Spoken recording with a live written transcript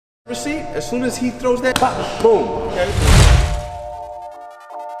receipt, as soon as he throws that, pop, boom. Okay.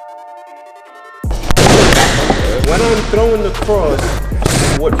 When I'm throwing the cross,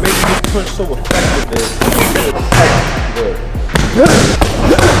 what makes me punch so effective is good.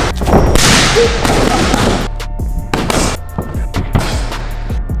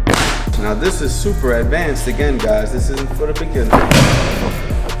 Now this is super advanced again, guys. This isn't for the beginner.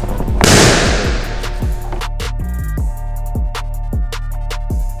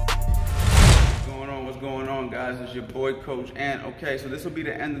 What's going on, guys? It's your boy Coach Ant. Okay, so this will be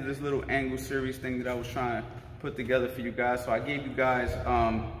the end of this little angle series thing that I was trying to put together for you guys. So I gave you guys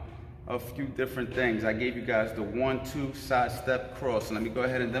a few different things. I gave you guys the 1-2 side step cross. So let me go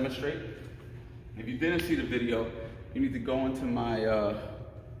ahead and demonstrate. If you didn't see the video, you need to go into my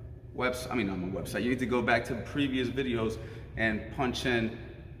website. I mean, not my website. You need to go back to the previous videos and punch in,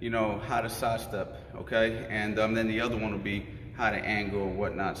 you know, how to side step. Okay, and then the other one will be how to angle or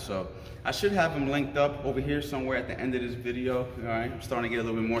whatnot. So I should have them linked up over here somewhere at the end of this video. All right, I'm starting to get a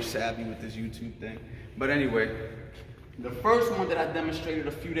little bit more savvy with this YouTube thing. But anyway, the first one that I demonstrated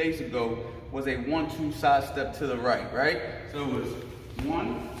a few days ago was a 1-2 side step to the right, right? So it was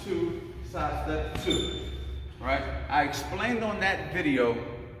 1-2 side step 2, right? I explained on that video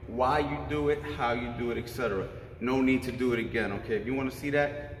why you do it, how you do it, etc. No need to do it again, okay? If you want to see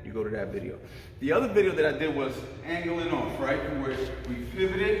that, you go to that video. The other video that I did was angling off, right? Where we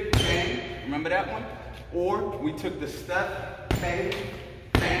pivoted, bang, remember that one? Or we took the step, bang,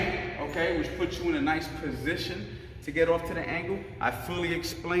 bang, okay? Which puts you in a nice position to get off to the angle. I fully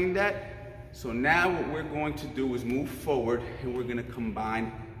explained that. So now what we're going to do is move forward and we're gonna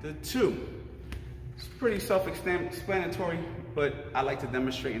combine the two. It's pretty self-explanatory, but I like to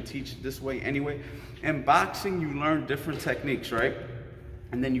demonstrate and teach this way anyway. In boxing, you learn different techniques, right?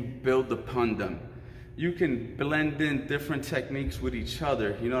 And then you build upon them. You can blend in different techniques with each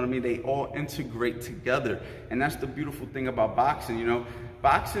other. You know what I mean? They all integrate together. And that's the beautiful thing about boxing, you know?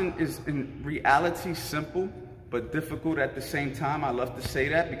 Boxing is in reality simple, but difficult at the same time. I love to say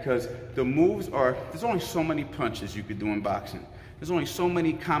that because the moves are, there's only so many punches you could do in boxing. There's only so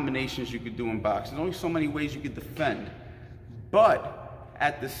many combinations you could do in boxing. There's only so many ways you could defend. But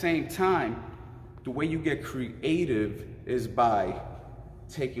at the same time, the way you get creative is by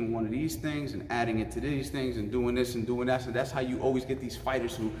taking one of these things and adding it to these things and doing this and doing that. So that's how you always get these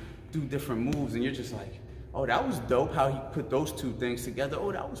fighters who do different moves and you're just like, oh, that was dope how he put those two things together.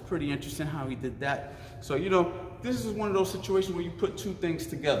 Oh, that was pretty interesting how he did that. So, you know, this is one of those situations where you put two things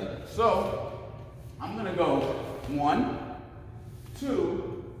together. So I'm gonna go 1,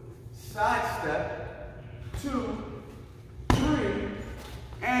 2, side step, 2, 3,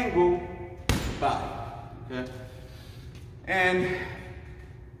 angle, body, okay? And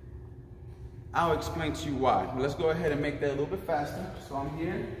I'll explain to you why. Let's go ahead and make that a little bit faster. So I'm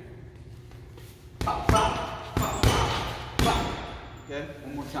here. Pop, pop, pop, pop, pop. Okay,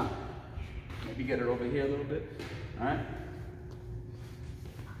 one more time. Maybe get it over here a little bit. All right.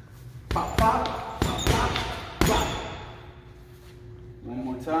 Pop, pop, pop, pop, pop. One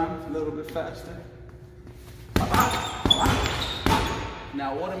more time, a little bit faster. Pop, pop, pop, pop.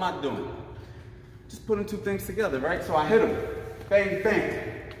 Now what am I doing? Just putting two things together, right? So I hit him. Bang, bang.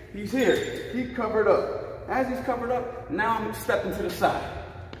 He's here. He's covered up. As he's covered up, now I'm stepping to the side.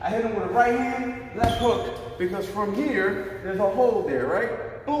 I hit him with a right hand, left hook, because from here, there's a hole there,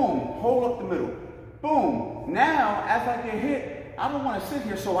 right? Boom, hole up the middle. Boom. Now, as I get hit, I don't want to sit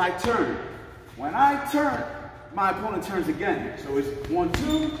here, so I turn. When I turn, my opponent turns again. So it's 1, 2,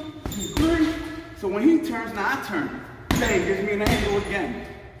 2, 3. So when he turns, now I turn. Bang, gives me an angle again.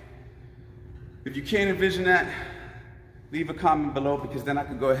 If you can't envision that, leave a comment below because then I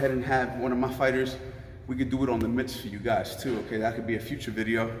could go ahead and have one of my fighters, we could do it on the mitts for you guys too, okay? That could be a future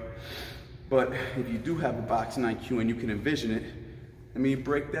video. But if you do have a boxing IQ and you can envision it, let me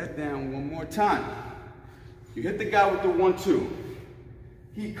break that down one more time. You hit the guy with the 1-2.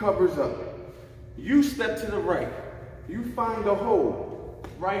 He covers up. You step to the right. You find the hole.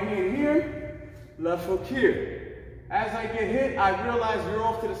 Right hand here, left hook here. As I get hit, I realize you're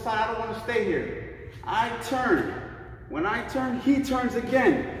off to the side. I don't want to stay here. I turn. When I turn, he turns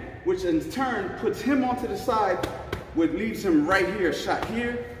again, which in turn puts him onto the side, which leaves him right here. A shot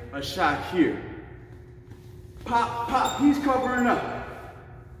here, a shot here. Pop, pop, he's covering up.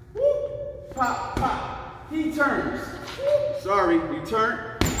 Whoop, pop, pop, he turns. Whoop, sorry, you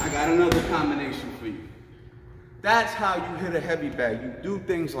turn. I got another combination for you. That's how you hit a heavy bag. You do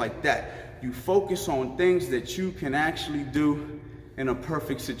things like that. You focus on things that you can actually do in a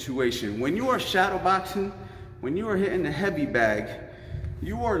perfect situation. When you are shadow boxing, when you are hitting the heavy bag,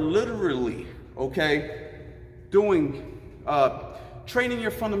 you are literally, okay, doing training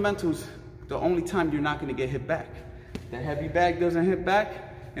your fundamentals, the only time you're not gonna get hit back. The heavy bag doesn't hit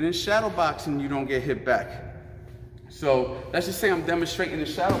back, and in shadow boxing, you don't get hit back. So let's just say I'm demonstrating the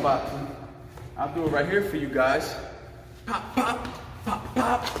shadow boxing. I'll do it right here for you guys. Pop, pop, pop,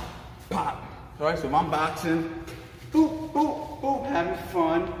 pop, pop. All right, so if I'm boxing, boop, boop, boop, having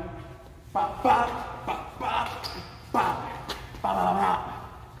fun. Pop, pop, pop, pop, pop, pop,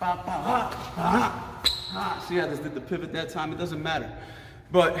 pop, pop, pop, pop. See how I just did the pivot that time? It doesn't matter.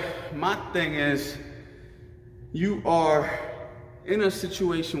 But my thing is, you are in a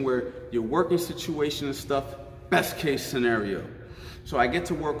situation where your working situation and stuff, best case scenario. So I get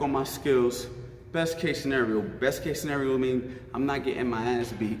to work on my skills, best case scenario. Best case scenario means I'm not getting my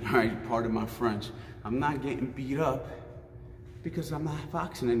ass beat, all right, pardon my French. I'm not getting beat up because I'm not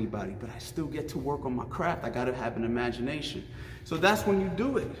boxing anybody, but I still get to work on my craft. I gotta have an imagination. So that's when you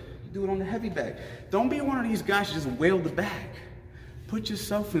do it. You do it on the heavy bag. Don't be one of these guys who just wail the bag. Put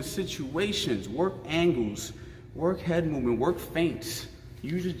yourself in situations, work angles, work head movement, work feints,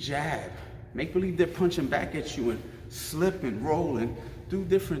 use a jab. Make believe they're punching back at you and slip and roll and do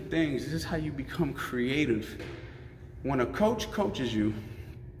different things. This is how you become creative. When a coach coaches you,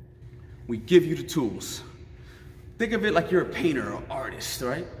 we give you the tools. Think of it like you're a painter or artist,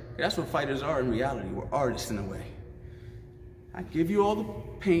 right? That's what fighters are in reality. We're artists in a way. I give you all the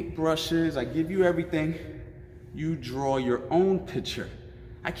paint brushes, I give you everything. You draw your own picture.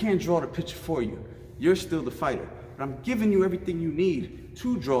 I can't draw the picture for you. You're still the fighter, but I'm giving you everything you need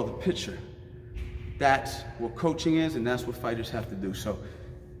to draw the picture. That's what coaching is, and that's what fighters have to do. So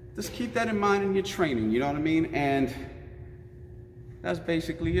just keep that in mind in your training, you know what I mean? And that's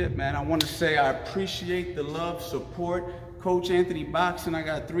basically it, man. I want to say I appreciate the love, support. Coach Anthony Boxing, I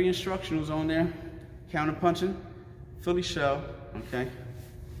got 3 instructionals on there. Counter punching, Philly shell, okay?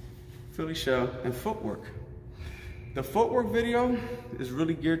 Philly shell, and footwork. The footwork video is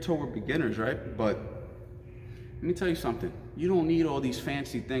really geared toward beginners, right? But let me tell you something. You don't need all these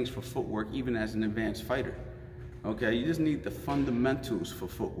fancy things for footwork, even as an advanced fighter, okay? You just need the fundamentals for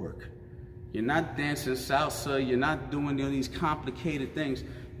footwork. You're not dancing salsa, you're not doing these complicated things.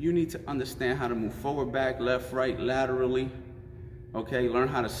 You need to understand how to move forward, back, left, right, laterally, okay? Learn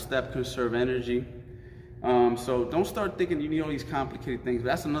how to step, conserve energy. So don't start thinking you need all these complicated things.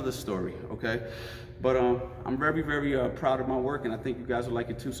 That's another story, okay? But I'm very, very proud of my work, and I think you guys will like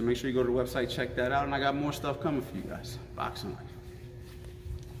it too. So make sure you go to the website, check that out, and I got more stuff coming for you guys. Boxing Life.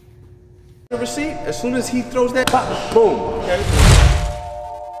 The receipt, as soon as he throws that, pop, boom, okay?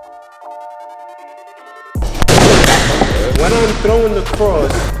 When I'm throwing the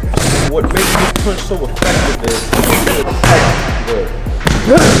cross, what makes me punch so effective is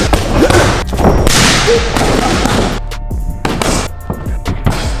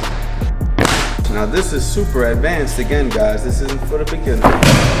Now this is super advanced again, guys. This isn't for the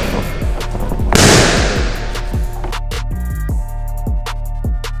beginner.